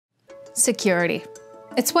Security.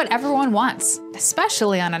 It's what everyone wants,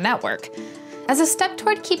 especially on a network. As a step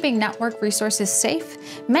toward keeping network resources safe,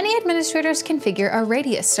 many administrators configure a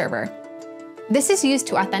Radius server. This is used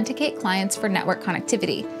to authenticate clients for network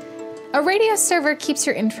connectivity. A Radius server keeps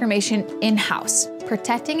your information in-house,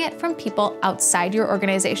 protecting it from people outside your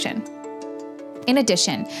organization. In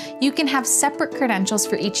addition, you can have separate credentials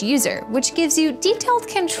for each user, which gives you detailed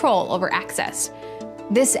control over access.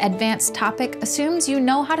 This advanced topic assumes you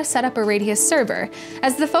know how to set up a Radius server,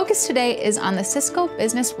 as the focus today is on the Cisco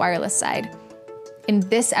Business Wireless side. In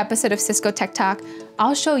this episode of Cisco Tech Talk,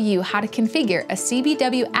 I'll show you how to configure a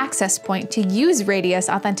CBW access point to use Radius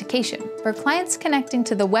authentication for clients connecting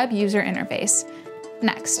to the web user interface.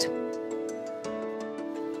 Next.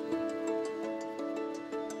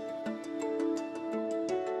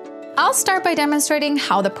 I'll start by demonstrating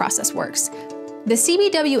how the process works. The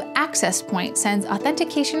CBW access point sends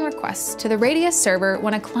authentication requests to the Radius server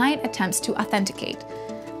when a client attempts to authenticate.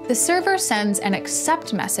 The server sends an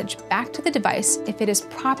accept message back to the device if it is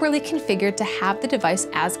properly configured to have the device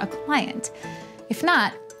as a client. If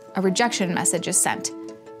not, a rejection message is sent.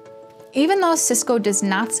 Even though Cisco does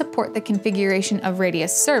not support the configuration of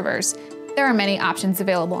Radius servers, there are many options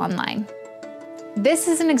available online. This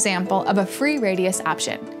is an example of a free Radius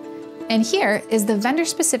option. And here is the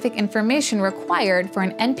vendor-specific information required for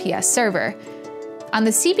an NPS server. On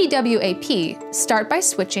the CBW AP, start by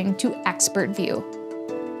switching to Expert View.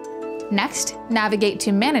 Next, navigate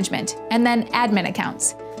to Management and then Admin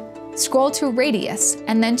Accounts. Scroll to Radius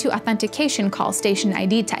and then to Authentication Call Station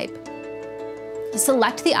ID type.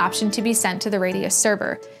 Select the option to be sent to the Radius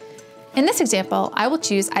server. In this example, I will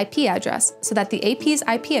choose IP address so that the AP's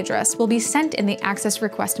IP address will be sent in the access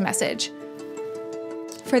request message.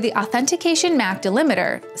 For the Authentication MAC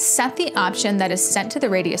delimiter, set the option that is sent to the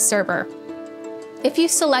Radius server. If you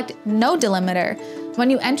select No Delimiter, when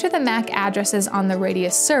you enter the MAC addresses on the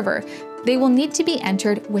Radius server, they will need to be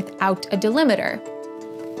entered without a delimiter.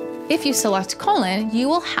 If you select colon, you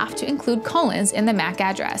will have to include colons in the MAC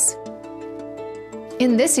address.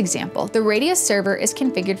 In this example, the Radius server is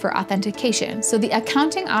configured for authentication, so the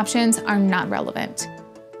accounting options are not relevant.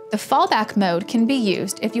 The fallback mode can be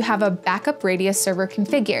used if you have a backup Radius server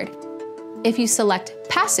configured. If you select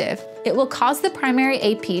passive, it will cause the primary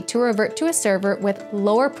AP to revert to a server with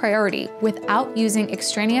lower priority without using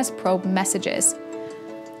extraneous probe messages.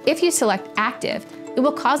 If you select active, it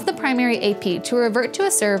will cause the primary AP to revert to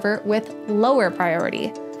a server with lower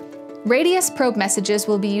priority. Radius probe messages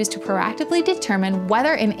will be used to proactively determine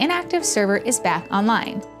whether an inactive server is back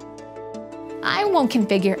online. I won't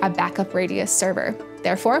configure a backup Radius server.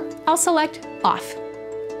 Therefore, I'll select Off.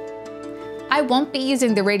 I won't be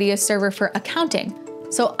using the Radius server for accounting,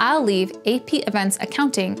 so I'll leave AP Events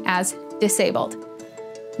Accounting as disabled.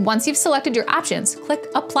 Once you've selected your options, click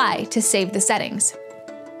Apply to save the settings.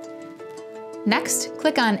 Next,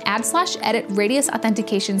 click on Add/Edit Radius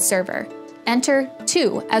Authentication Server. Enter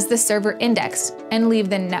 2 as the server index and leave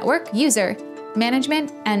the network, user,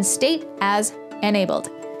 management, and state as enabled.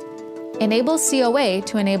 Enable COA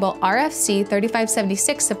to enable RFC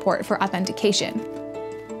 3576 support for authentication.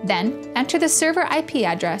 Then, enter the server IP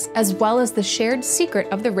address as well as the shared secret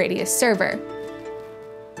of the Radius server.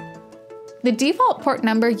 The default port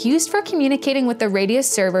number used for communicating with the Radius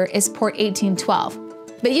server is port 1812,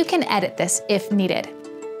 but you can edit this if needed.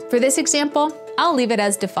 For this example, I'll leave it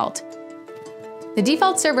as default. The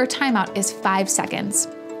default server timeout is 5 seconds.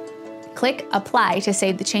 Click Apply to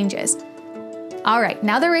save the changes. Alright,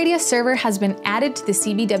 now the Radius server has been added to the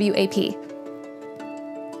CBW AP.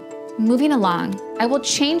 Moving along, I will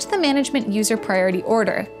change the management user priority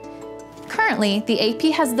order. Currently, the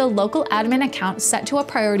AP has the local admin account set to a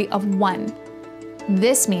priority of 1.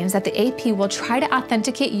 This means that the AP will try to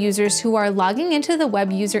authenticate users who are logging into the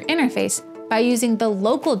web user interface by using the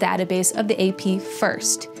local database of the AP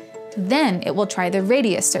first. Then it will try the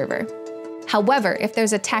Radius server. However, if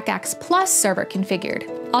there's a TACACS Plus server configured,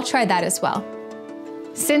 I'll try that as well.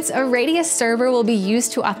 Since a Radius server will be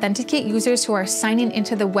used to authenticate users who are signing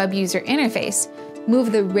into the web user interface,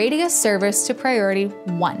 move the Radius service to priority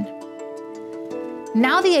 1.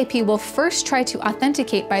 Now the AP will first try to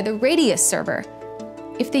authenticate by the Radius server.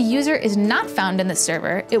 If the user is not found in the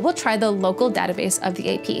server, it will try the local database of the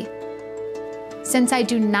AP. Since I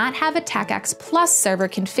do not have a TACACS Plus server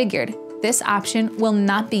configured, this option will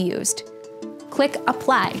not be used. Click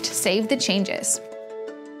Apply to save the changes.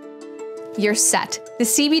 You're set. The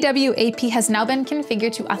CBW AP has now been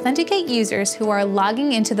configured to authenticate users who are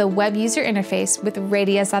logging into the web user interface with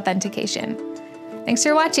Radius authentication. Thanks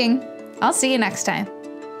for watching. I'll see you next time.